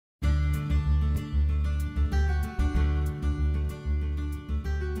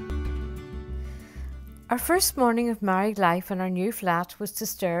Our first morning of married life in our new flat was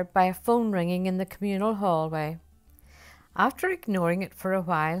disturbed by a phone ringing in the communal hallway. After ignoring it for a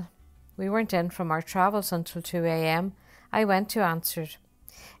while, we weren't in from our travels until 2 a.m, I went to answer it.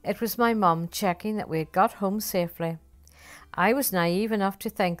 It was my mum checking that we had got home safely. I was naive enough to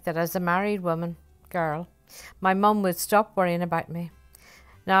think that as a married girl, my mum would stop worrying about me.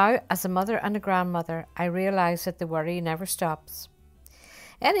 Now, as a mother and a grandmother, I realise that the worry never stops.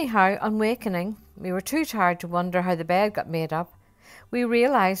 Anyhow, on wakening, we were too tired to wonder how the bed got made up. We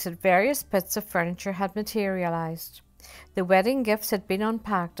realised that various bits of furniture had materialised. The wedding gifts had been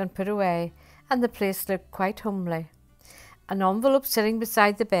unpacked and put away, and the place looked quite homely. An envelope sitting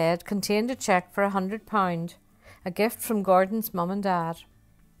beside the bed contained a cheque for £100, a gift from Gordon's mum and dad.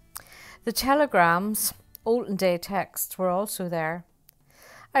 The telegrams, olden day texts, were also there.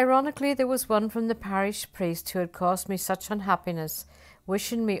 Ironically, there was one from the parish priest who had caused me such unhappiness,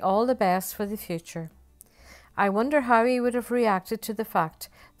 wishing me all the best for the future. I wonder how he would have reacted to the fact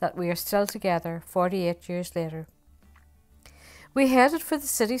that we are still together 48 years later. We headed for the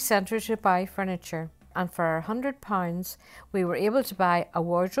city centre to buy furniture, and for our £100 we were able to buy a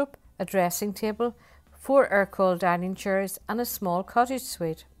wardrobe, a dressing table, 4 air-cooled dining chairs and a small cottage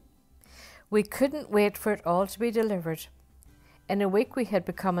suite. We couldn't wait for it all to be delivered. In a week we had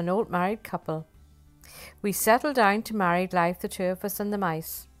become an old married couple. We settled down to married life, the two of us and the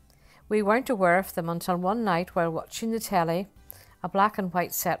mice. We weren't aware of them until one night while watching the telly, a black and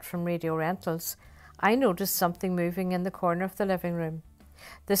white set from Radio Rentals, I noticed something moving in the corner of the living room.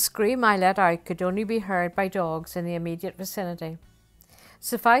 The scream I let out could only be heard by dogs in the immediate vicinity.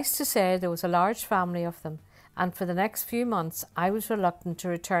 Suffice to say, there was a large family of them, and for the next few months I was reluctant to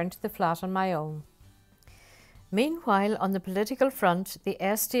return to the flat on my own. Meanwhile, on the political front, the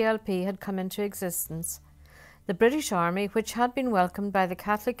SDLP had come into existence. The British Army, which had been welcomed by the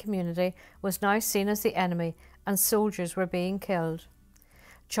Catholic community, was now seen as the enemy, and soldiers were being killed.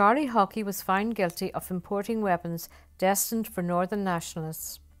 Charlie Haughey was found guilty of importing weapons destined for northern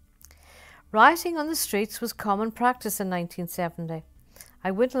nationalists. Rioting on the streets was common practice in 1970.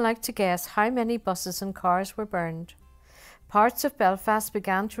 I wouldn't like to guess how many buses and cars were burned. Parts of Belfast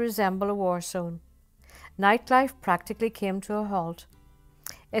began to resemble a war zone. Nightlife practically came to a halt.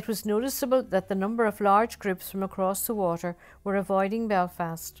 It was noticeable that the number of large groups from across the water were avoiding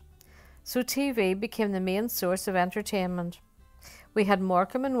Belfast. So TV became the main source of entertainment. We had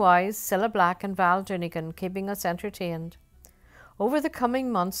Morecambe and Wise, Cilla Black and Val Doonigan keeping us entertained. Over the coming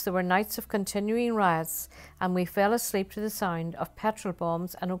months there were nights of continuing riots, and we fell asleep to the sound of petrol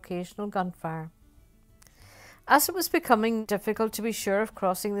bombs and occasional gunfire. As it was becoming difficult to be sure of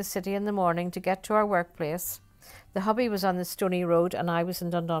crossing the city in the morning to get to our workplace, the hubby was on the Stony Road and I was in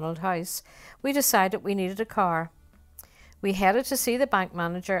Dundonald House, we decided we needed a car. We headed to see the bank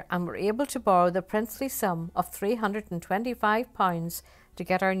manager and were able to borrow the princely sum of £325 to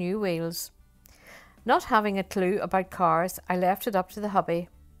get our new wheels. Not having a clue about cars, I left it up to the hubby.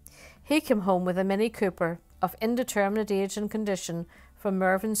 He came home with a Mini Cooper of indeterminate age and condition from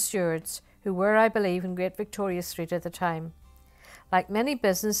Mervyn Stewards, who were, I believe, in Great Victoria Street at the time. Like many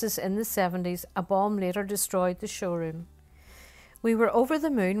businesses in the 70s, a bomb later destroyed the showroom. We were over the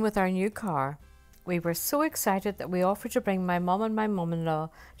moon with our new car. We were so excited that we offered to bring my mum and my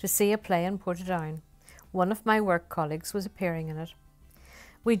mum-in-law to see a play in Portadown. One of my work colleagues was appearing in it.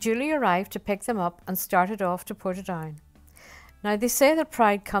 We duly arrived to pick them up and started off to Portadown. Now they say that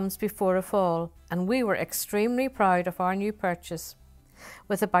pride comes before a fall, and we were extremely proud of our new purchase.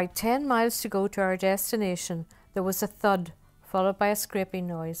 With about 10 miles to go to our destination, there was a thud, followed by a scraping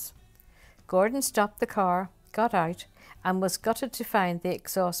noise. Gordon stopped the car, got out, and was gutted to find the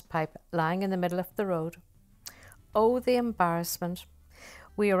exhaust pipe lying in the middle of the road. Oh, the embarrassment.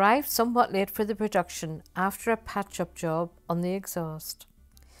 We arrived somewhat late for the production, after a patch-up job on the exhaust.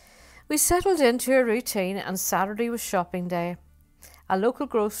 We settled into a routine, and Saturday was shopping day. A local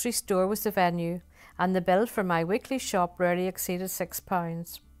grocery store was the venue, and the bill for my weekly shop rarely exceeded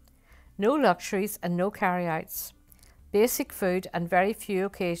 £6. No luxuries and no carry-outs. Basic food and very few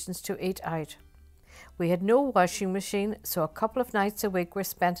occasions to eat out. We had no washing machine, so a couple of nights a week were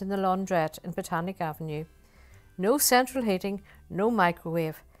spent in the laundrette in Botanic Avenue. No central heating, no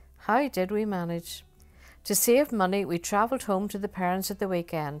microwave. How did we manage? To save money, we travelled home to the parents at the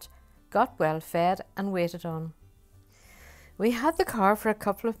weekend, got well fed and waited on. We had the car for a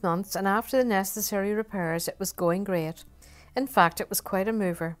couple of months, and after the necessary repairs it was going great. In fact, it was quite a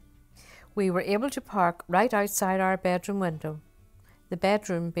mover. We were able to park right outside our bedroom window, the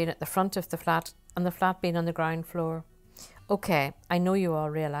bedroom being at the front of the flat and the flat being on the ground floor. Okay, I know you all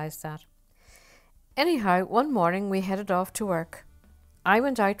realise that. Anyhow, one morning we headed off to work. I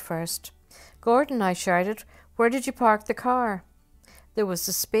went out first. "Gordon," I shouted, "where did you park the car?" There was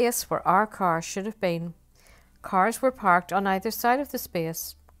the space where our car should have been. Cars were parked on either side of the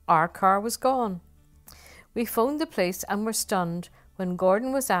space. Our car was gone. We phoned the police and were stunned when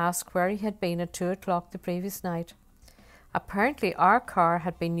Gordon was asked where he had been at 2 o'clock the previous night. Apparently our car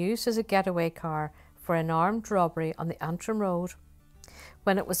had been used as a getaway car for an armed robbery on the Antrim Road.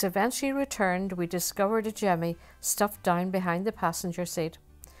 When it was eventually returned, we discovered a jemmy stuffed down behind the passenger seat.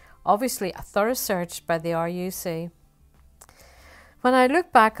 Obviously a thorough search by the RUC. When I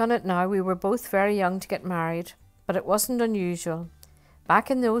look back on it now, we were both very young to get married, but it wasn't unusual.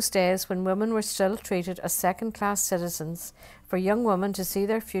 Back in those days when women were still treated as second-class citizens, for young women to see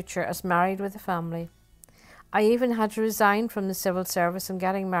their future as married with a family. I even had to resign from the civil service in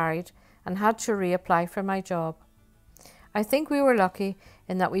getting married and had to reapply for my job. I think we were lucky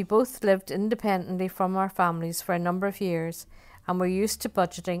in that we both lived independently from our families for a number of years and were used to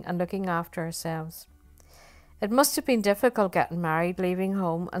budgeting and looking after ourselves. It must have been difficult getting married, leaving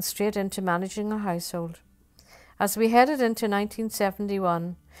home and straight into managing a household. As we headed into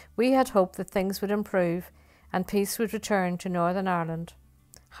 1971, we had hoped that things would improve and peace would return to Northern Ireland.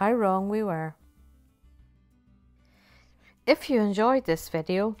 How wrong we were. If you enjoyed this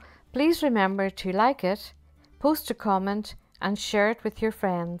video, please remember to like it, post a comment and share it with your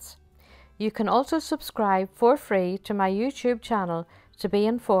friends. You can also subscribe for free to my YouTube channel to be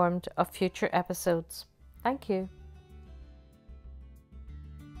informed of future episodes. Thank you.